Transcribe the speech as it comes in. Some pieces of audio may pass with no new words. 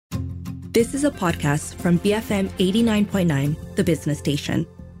This is a podcast from BFM 89.9, the business station.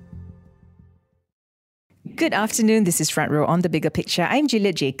 Good afternoon, this is Front Row on The Bigger Picture. I'm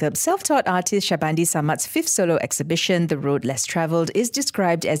Juliet Jacobs. Self-taught artist Shabandi Samad's fifth solo exhibition, The Road Less Travelled, is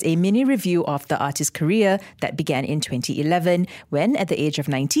described as a mini review of the artist's career that began in 2011, when, at the age of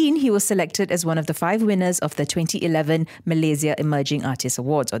 19, he was selected as one of the 5 winners of the 2011 Malaysia Emerging Artist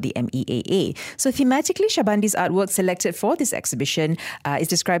Awards, or the MEAA. So thematically, Shabandi's artwork selected for this exhibition is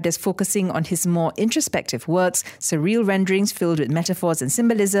described as focusing on his more introspective works, surreal renderings filled with metaphors and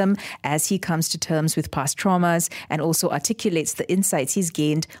symbolism as he comes to terms with past traumas, and also articulates the insights he's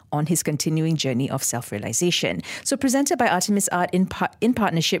gained on his continuing journey of self-realization. So presented by Artemis Art in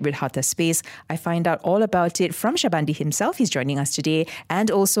partnership with Hatha Space, I find out all about it from Shabandi himself. He's joining us today, and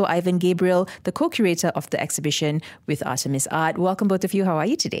also Ivan Gabriel, the co-curator of the exhibition with Artemis Art. Welcome both of you. How are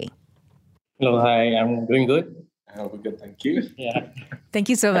you today? Hello, hi. I'm doing good. We're good, thank you. Yeah. Thank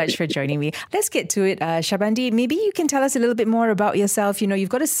you so much for joining me. Let's get to it. Shabandi, maybe you can tell us a little bit more about yourself. You know, you've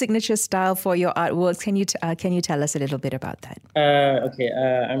got a signature style for your artworks. Can you tell us a little bit about that?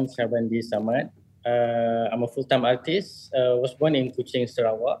 I'm Shabandi Samad. I'm a full-time artist. Was born in Kuching,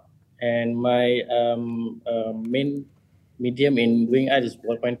 Sarawak. And my main medium in doing art is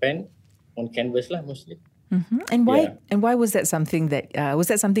ballpoint pen on canvas mostly. Mm-hmm. And why was that something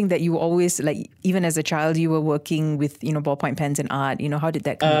that you always, like, even as a child, you were working with, ballpoint pens and art? How did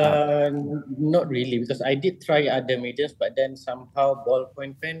that come about? Not really, because I did try other mediums, but then somehow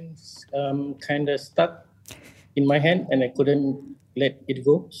ballpoint pens kind of stuck in my hand and I couldn't let it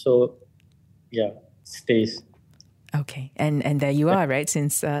go. So stays. Okay, and there you are, right?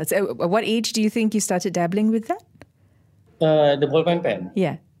 Since so at what age do you think you started dabbling with that? The ballpoint pen.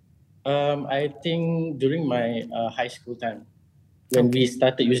 Yeah. I think during my high school time, when we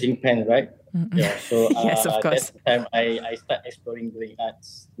started using pen, right? Mm-hmm. Yeah. So yes, of course. that's the time I started exploring doing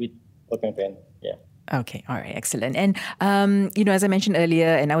arts with ballpoint pen. Yeah. Okay, all right, excellent. And, as I mentioned earlier,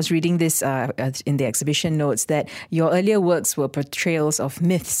 and I was reading this in the exhibition notes, that your earlier works were portrayals of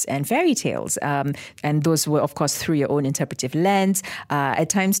myths and fairy tales. And those were, of course, through your own interpretive lens, at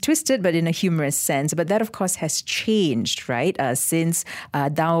times twisted, but in a humorous sense. But that, of course, has changed, right? Since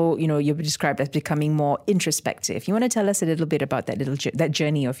now, you're described as becoming more introspective. You want to tell us a little bit about that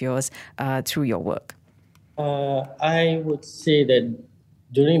journey of yours through your work? I would say that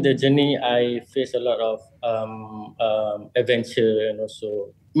during the journey, I faced a lot of adventure, and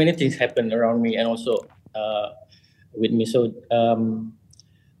also many things happened around me and also with me. So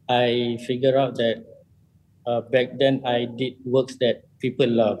I figured out that back then I did works that people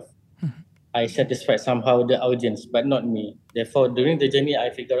love. Mm-hmm. I satisfied somehow the audience, but not me. Therefore, during the journey, I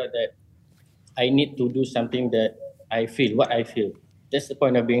figured out that I need to do something that I feel, what I feel. That's the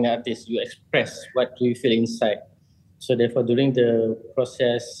point of being an artist. You express what you feel inside. So therefore, during the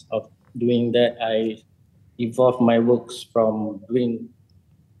process of doing that, I evolved my works from doing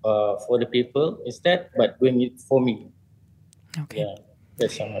for the people instead, but doing it for me. Okay. Yeah,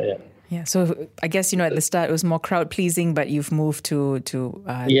 that's somehow, yeah. Yeah, so I guess, at the start it was more crowd-pleasing, but you've moved to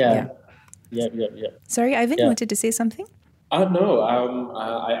Yeah. Sorry, Ivan, you wanted to say something? No,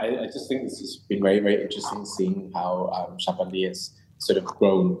 I just think this has been very, very interesting seeing how Shabandi has sort of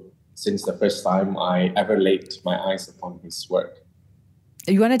grown since the first time I ever laid my eyes upon his work.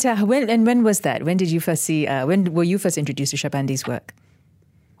 You want to tell when was that? When did you first see? When were you first introduced to Shabandi's work?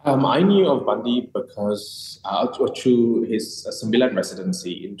 I knew of Bandi because through his Sembilan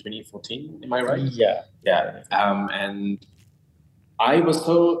residency in 2014. Am I right? Yeah. Yeah. And I was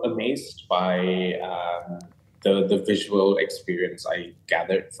so amazed by the visual experience I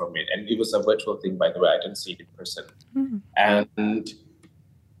gathered from it, and it was a virtual thing, by the way. I didn't see it in person, and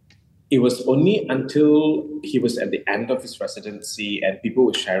it was only until he was at the end of his residency and people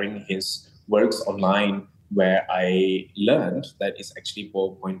were sharing his works online where I learned that it's actually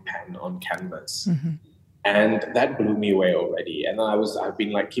ballpoint pen on canvas. Mm-hmm. And that blew me away already. And I've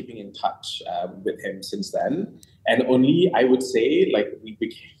been keeping in touch with him since then. And only, I would say, we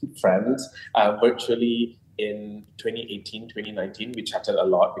became friends virtually in 2018, 2019. We chatted a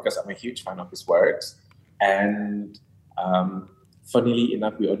lot because I'm a huge fan of his works. And funnily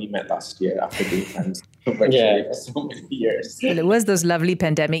enough, we only met last year after being friends virtually for so many years. Well, it was those lovely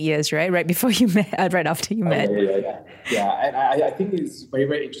pandemic years, right? Right before you met, right after you met. Yeah. And I think it's very,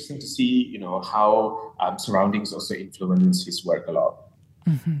 very interesting to see, how surroundings also influence his work a lot.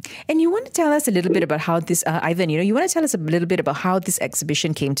 And you want to tell us a little bit about how this, Ivan, you want to tell us a little bit about how this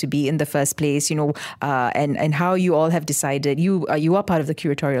exhibition came to be in the first place, and how you all have decided, you are part of the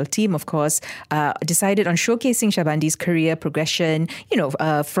curatorial team, of course, decided on showcasing Shabandi's career progression,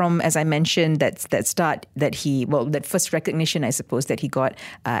 from, as I mentioned, that first recognition, I suppose, that he got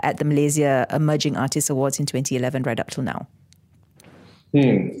at the Malaysia Emerging Artist Awards in 2011 right up till now.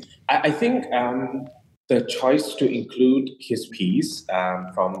 I think the choice to include his piece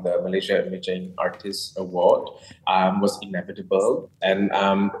from the Malaysia Emerging Artist Award was inevitable. And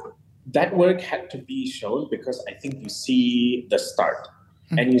that work had to be shown because I think you see the start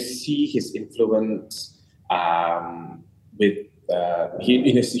and you see his influence with,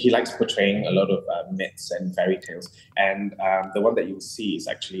 he likes portraying a lot of myths and fairy tales. And the one that you'll see is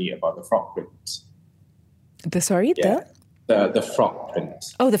actually about the Frog Prince. The Frog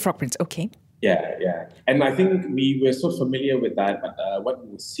Prince. Oh, the Frog Prince. Okay. Yeah. And I think we were so familiar with that, but what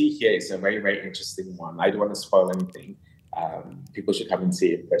we'll see here is a very, very interesting one. I don't want to spoil anything. People should come and see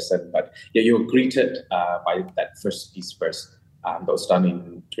it in person. But yeah, you were greeted by that first piece first. That was done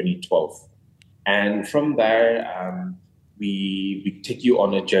in 2012. And from there, we take you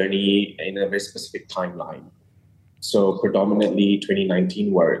on a journey in a very specific timeline. So predominantly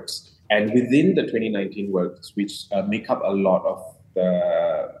 2019 works. And within the 2019 works, which make up a lot of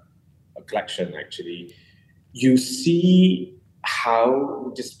the collection, actually, you see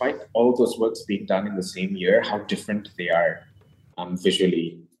how, despite all those works being done in the same year, how different they are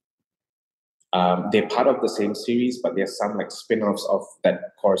visually. They're part of the same series, but there's some like spin-offs of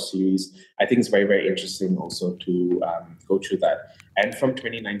that core series. I think it's very, very interesting also to go through that. And from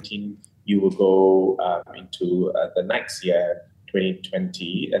 2019, you will go into the next year,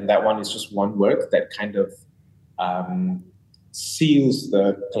 2020, and that one is just one work that kind of seals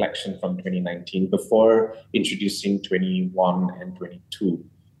the collection from 2019 before introducing 21 and 22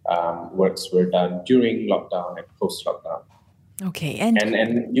 works were done during lockdown and post-lockdown. Okay,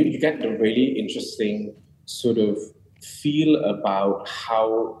 and you get the really interesting sort of feel about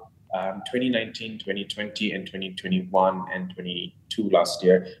how 2019, 2020, and 2021 and 22 last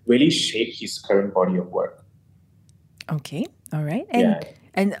year really shaped his current body of work. Okay, all right.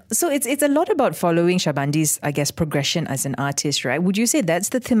 And so it's a lot about following Shabandi's, I guess, progression as an artist, right? Would you say that's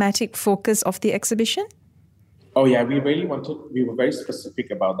the thematic focus of the exhibition? Oh yeah, we were very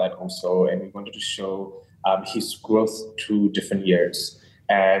specific about that also, and we wanted to show his growth through different years.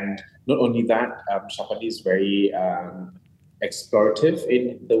 And not only that, Shabandi is very explorative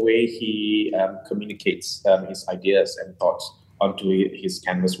in the way he communicates his ideas and thoughts onto his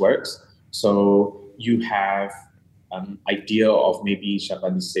canvas works. So you have idea of maybe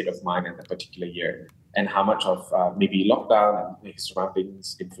Shabandi's state of mind in a particular year and how much of maybe lockdown and his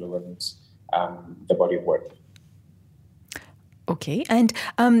surroundings influence the body of work. Okay, and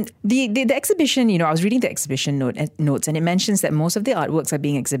the exhibition, I was reading the exhibition notes, and it mentions that most of the artworks are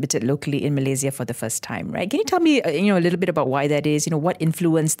being exhibited locally in Malaysia for the first time, right? Can you tell me, a little bit about why that is? What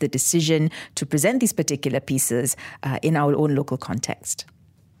influenced the decision to present these particular pieces in our own local context?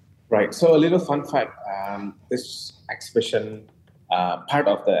 Right. So a little fun fact: this exhibition, part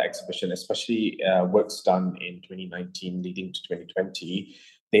of the exhibition, especially works done in 2019 leading to 2020,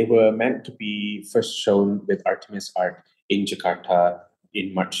 they were meant to be first shown with Artemis Art in Jakarta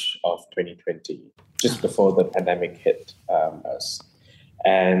in March of 2020, just before the pandemic hit us.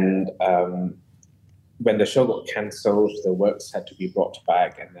 And when the show got cancelled, the works had to be brought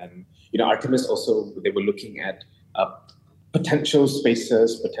back. And then, Artemis also, they were looking at potential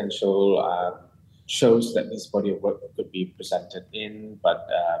spaces, potential shows that this body of work could be presented in, but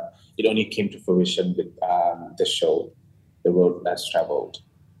it only came to fruition with the show, The Road Less Traveled.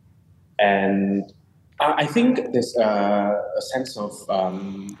 And I think there's a sense of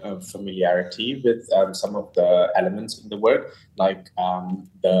familiarity with some of the elements in the work, like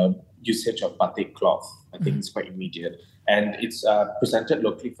the usage of batik cloth. I think it's quite immediate. And it's presented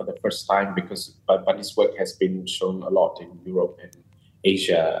locally for the first time because Bunny's work has been shown a lot in Europe and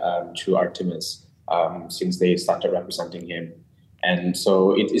Asia through Artemis since they started representing him. And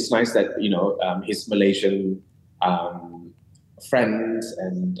so it's nice that, his Malaysian friends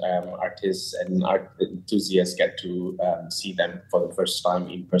and artists and art enthusiasts get to see them for the first time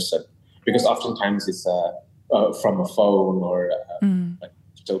in person. Because oftentimes it's from a phone or a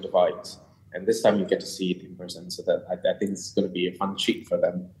digital device. And this time you get to see it in person. So that I think it's going to be a fun treat for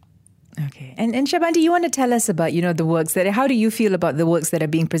them. Okay. And Shabandi, you want to tell us about, the works how do you feel about the works that are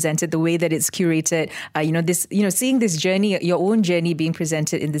being presented, the way that it's curated, seeing this journey, your own journey being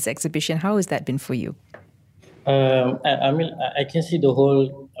presented in this exhibition, how has that been for you? I can see the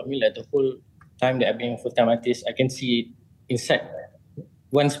whole time that I've been a full-time artist, I can see inside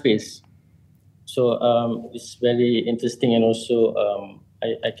one space. So it's very interesting, and also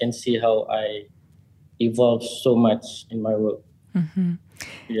I can see how I evolve so much in my work.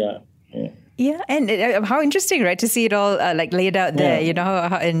 Yeah. Yeah, and how interesting, right, to see it all laid out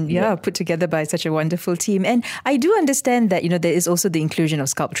there, put together by such a wonderful team. And I do understand that, there is also the inclusion of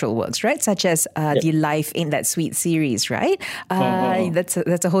sculptural works, right, such as the Life Ain't That Sweet series, right?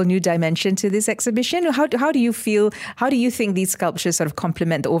 That's a whole new dimension to this exhibition. How do you think these sculptures sort of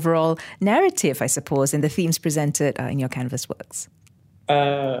complement the overall narrative, I suppose, and the themes presented in your canvas works?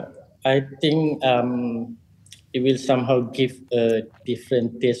 I think it will somehow give a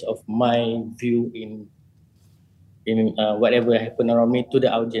different taste of my view in whatever happened around me to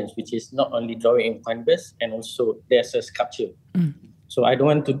the audience, which is not only drawing in canvas, and also there's a sculpture. So I don't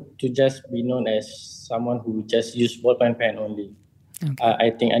want to just be known as someone who just use ballpoint pen only. Okay. I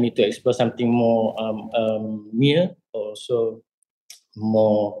think I need to explore something more near, also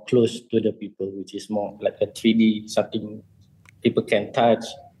more close to the people, which is more like a 3D, something people can touch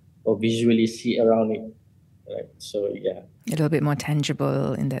or visually see around it. Right. So yeah, a little bit more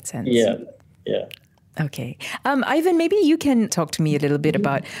tangible in that sense. Yeah. Okay, Ivan, maybe you can talk to me a little bit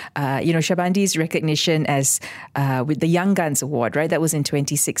about Shabandi's recognition as with the Young Guns Award, right? That was in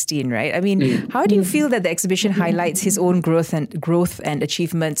 2016, right? I mean, how do you feel that the exhibition highlights his own growth and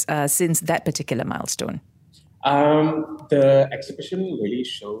achievements since that particular milestone? The exhibition really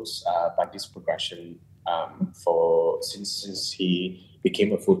shows Bandi's progression since he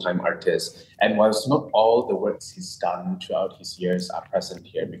became a full-time artist. And whilst not all the works he's done throughout his years are present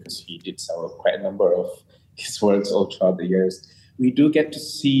here, because he did sell quite a number of his works all throughout the years, we do get to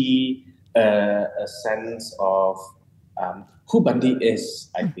see a sense of who Bandi is,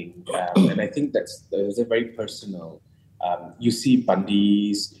 I think. And I think that's a very personal. You see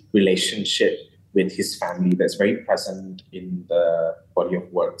Bandi's relationship with his family that's very present in the body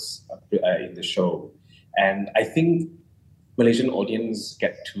of works in the show. And I think Malaysian audience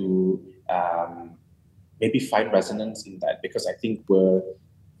get to maybe find resonance in that, because I think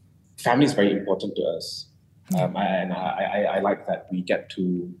family is very important to us. I like that we get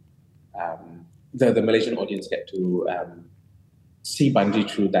to, the Malaysian audience get to see Bandi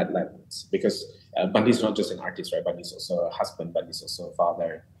through that lens, because Bandi is not just an artist, right? Bandi is also a husband, Bandi is also a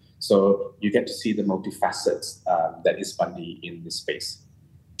father. So you get to see the multifacets that is Bandi in this space.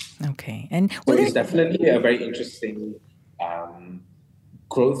 Okay. And so it's definitely a very interesting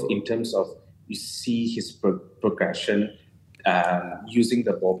growth in terms of you see his progression using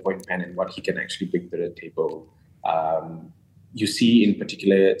the ballpoint pen and what he can actually bring to the table. You see in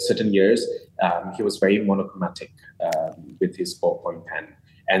particular certain years, he was very monochromatic with his ballpoint pen.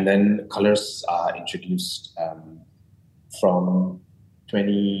 And then colors are introduced from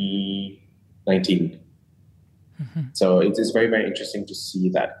 2019. So it is very, very interesting to see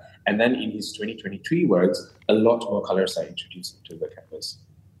that. And then in his 2023 works, a lot more colors are introduced into the canvas.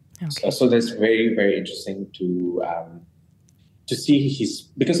 Okay. So that's very, very interesting to see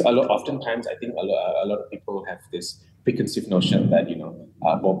because oftentimes I think a lot of people have this preconceived notion that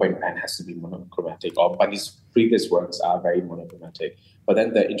ballpoint pen has to be monochromatic, or Bandi's previous works are very monochromatic. But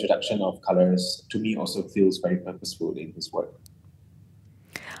then the introduction of colors to me also feels very purposeful in his work.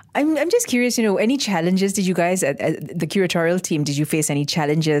 I'm just curious, any challenges did you guys at the curatorial team, did you face any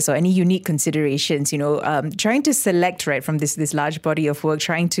challenges or any unique considerations, trying to select right from this large body of work,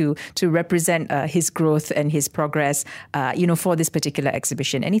 trying to represent his growth and his progress, for this particular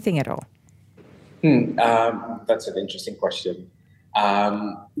exhibition, anything at all? That's an interesting question.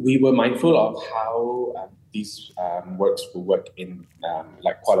 We were mindful of how these works will work in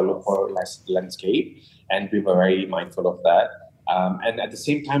Kuala Lumpur landscape, and we were very mindful of that. And at the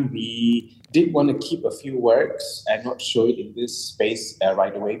same time, we did want to keep a few works and not show it in this space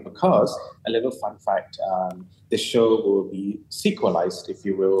right away, because a little fun fact, the show will be sequelized, if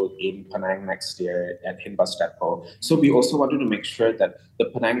you will, in Penang next year at Hinbas Depot. So we also wanted to make sure that the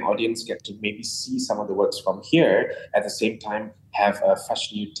Penang audience get to maybe see some of the works from here, at the same time have a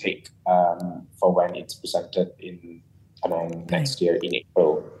fresh new take for when it's presented in Penang next year in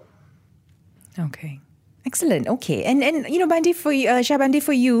April. Okay. Excellent. Okay. And Bandi, for you, Syahbandi,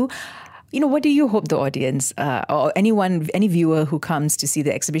 for you, what do you hope the audience or any viewer who comes to see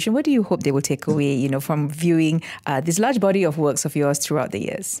the exhibition, what do you hope they will take away, from viewing this large body of works of yours throughout the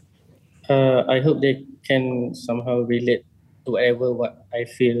years? I hope they can somehow relate to what I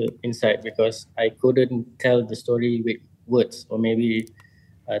feel inside, because I couldn't tell the story with words, or maybe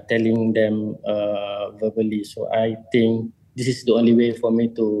telling them verbally. So I think this is the only way for me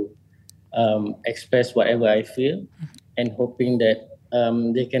to express whatever I feel, and hoping that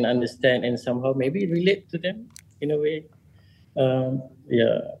they can understand and somehow maybe relate to them in a way.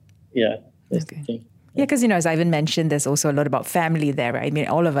 That's the thing. Yeah, because, as Ivan mentioned, there's also a lot about family there, right? I mean,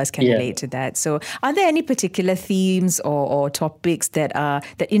 all of us can relate to that. So are there any particular themes or topics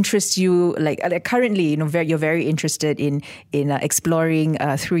that interest you, like currently, you're very interested in exploring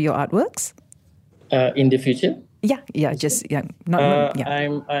through your artworks? In the future? I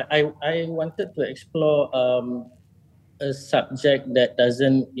wanted to explore a subject that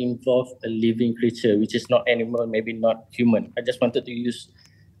doesn't involve a living creature, which is not animal, maybe not human. I just wanted to use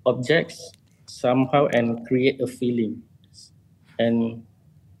objects somehow and create a feeling, and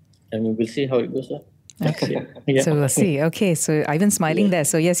we'll see how it goes. Okay. So we'll see. Okay, so Ivan's smiling there.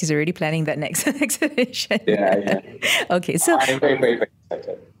 So yes, he's already planning that next exhibition. Okay, so I'm very, very, very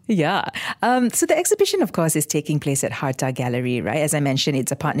excited. Yeah. So the exhibition, of course, is taking place at Harta Gallery, right? As I mentioned,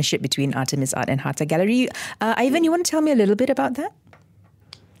 it's a partnership between Artemis Art and Harta Gallery. Ivan, you want to tell me a little bit about that?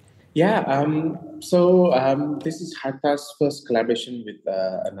 Yeah. So this is Harta's first collaboration with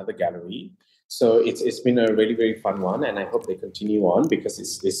another gallery. So it's been a really, very fun one, and I hope they continue on, because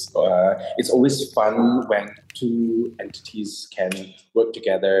it's always fun when two entities can work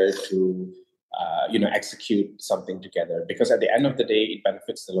together to execute something together, because at the end of the day, it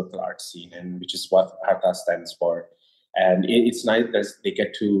benefits the local art scene, and which is what Harta stands for. And it's nice that they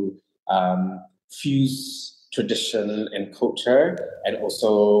get to fuse tradition and culture, and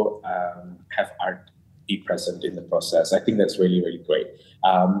also have art be present in the process. I think that's really, really great.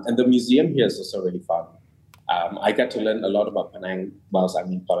 And the museum here is also really fun. I got to learn a lot about Penang whilst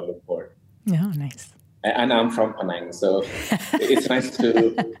I'm in Kuala Lumpur. Oh, nice. And I'm from Penang, so it's nice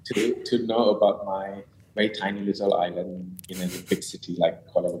to know about my very tiny little island in a big city like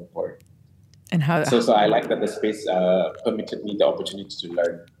Kuala Lumpur. And how? So I like that the space permitted me the opportunity to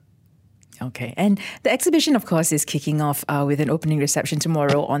learn. Okay. And the exhibition, of course, is kicking off with an opening reception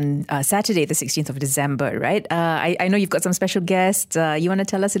tomorrow on Saturday, the 16th of December, right? I know you've got some special guests. You want to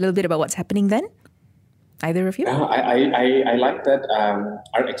tell us a little bit about what's happening then? Either of you? I like that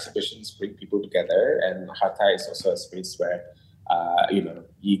art exhibitions bring people together, and Harta is also a space where,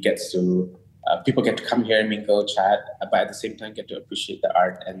 you get to, people get to come here and mingle, chat, but at the same time get to appreciate the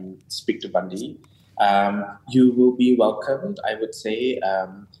art and speak to Bandi. You will be welcomed, I would say,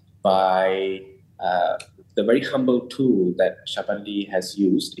 by the very humble tool that Syabandi has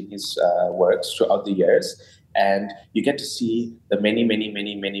used in his works throughout the years. And you get to see the many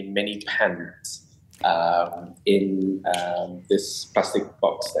pens in this plastic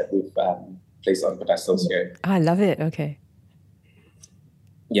box that we've placed on pedestals here. I love it. Okay.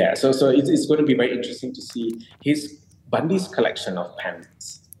 Yeah, so it's going to be very interesting to see Bandi's collection of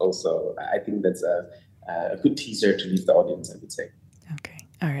pens also. I think that's a good teaser to leave the audience, I would say. Okay.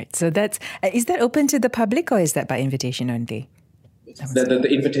 All right. So is that open to the public, or is that by invitation only? The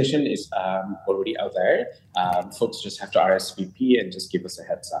invitation is already out there. Folks just have to RSVP and just give us a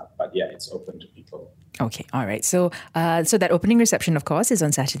heads up. But yeah, it's open to people. Okay, all right. So that opening reception, of course, is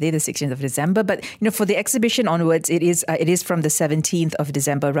on Saturday, the 16th of December. But for the exhibition onwards, it is from the 17th of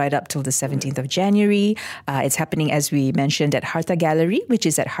December right up till the 17th of January. It's happening, as we mentioned, at Harta Gallery, which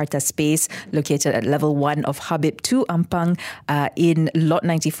is at Harta Space, located at level 1 of Habib 2 Ampang, in Lot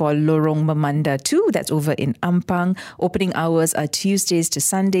 94, Lorong Memanda 2. That's over in Ampang. Opening hours are Tuesdays to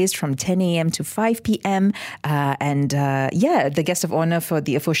Sundays from 10 a.m. to 5 p.m. The guest of honor for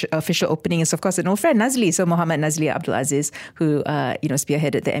the official opening is, of course, an old friend, Nazli. So Muhammad Nazli Abdul Aziz, who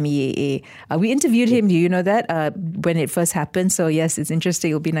spearheaded the MEAA. We interviewed him. Do you know that when it first happened? So yes, it's interesting.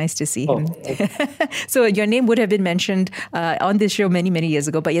 It'll be nice to see him. So your name would have been mentioned on this show many years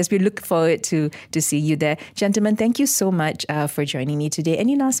ago. But yes, we look forward to see you there, gentlemen. Thank you so much for joining me today.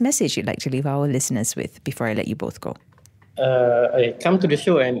 Any last message you'd like to leave our listeners with before I let you both go? I come to the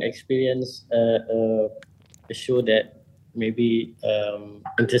show and experience a show that maybe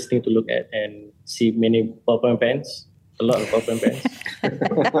interesting to look at and see many pop-up bands, a lot of pop-up bands.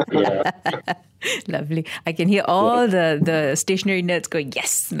 Yeah. Lovely. I can hear all the stationery nerds going,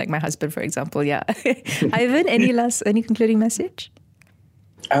 yes, like my husband, for example. Yeah. Ivan, any concluding message?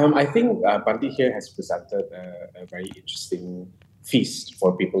 I think Bandi here has presented a very interesting feast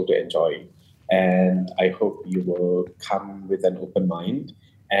for people to enjoy. And I hope you will come with an open mind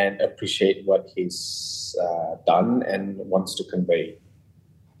and appreciate what he's done and wants to convey.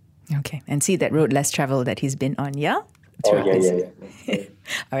 Okay, and see that road less traveled that he's been on, yeah? Yeah.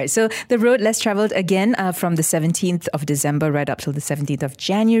 All right, so the road less traveled again from the 17th of December right up till the 17th of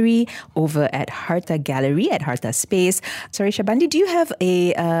January over at Harta Gallery at Harta Space. Sorry, Syabandi, do you have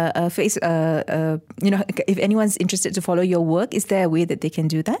a face, if anyone's interested to follow your work, is there a way that they can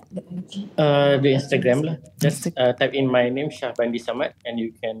do that? The Instagram. Just type in my name, Syabandi Samad, and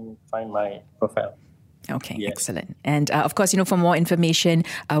you can find my profile. Okay, excellent. And of course, for more information,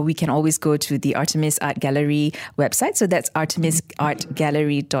 we can always go to the Artemis Art Gallery website. So that's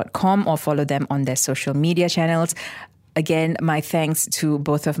artemisartgallery.com, or follow them on their social media channels. Again, my thanks to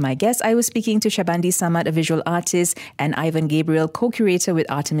both of my guests. I was speaking to Syabandi Samad, a visual artist, and Ivan Gabriel, co-curator with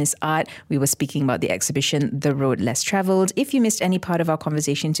Artemis Art. We were speaking about the exhibition, The Road Less Travelled. If you missed any part of our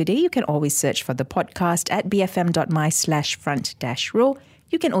conversation today, you can always search for the podcast at bfm.my/front-row.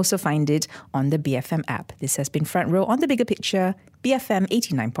 You can also find it on the BFM app. This has been Front Row on The Bigger Picture, BFM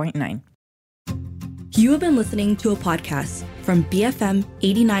 89.9. You have been listening to a podcast from BFM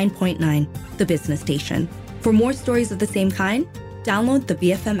 89.9, the business station. For more stories of the same kind, download the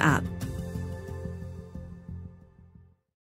BFM app.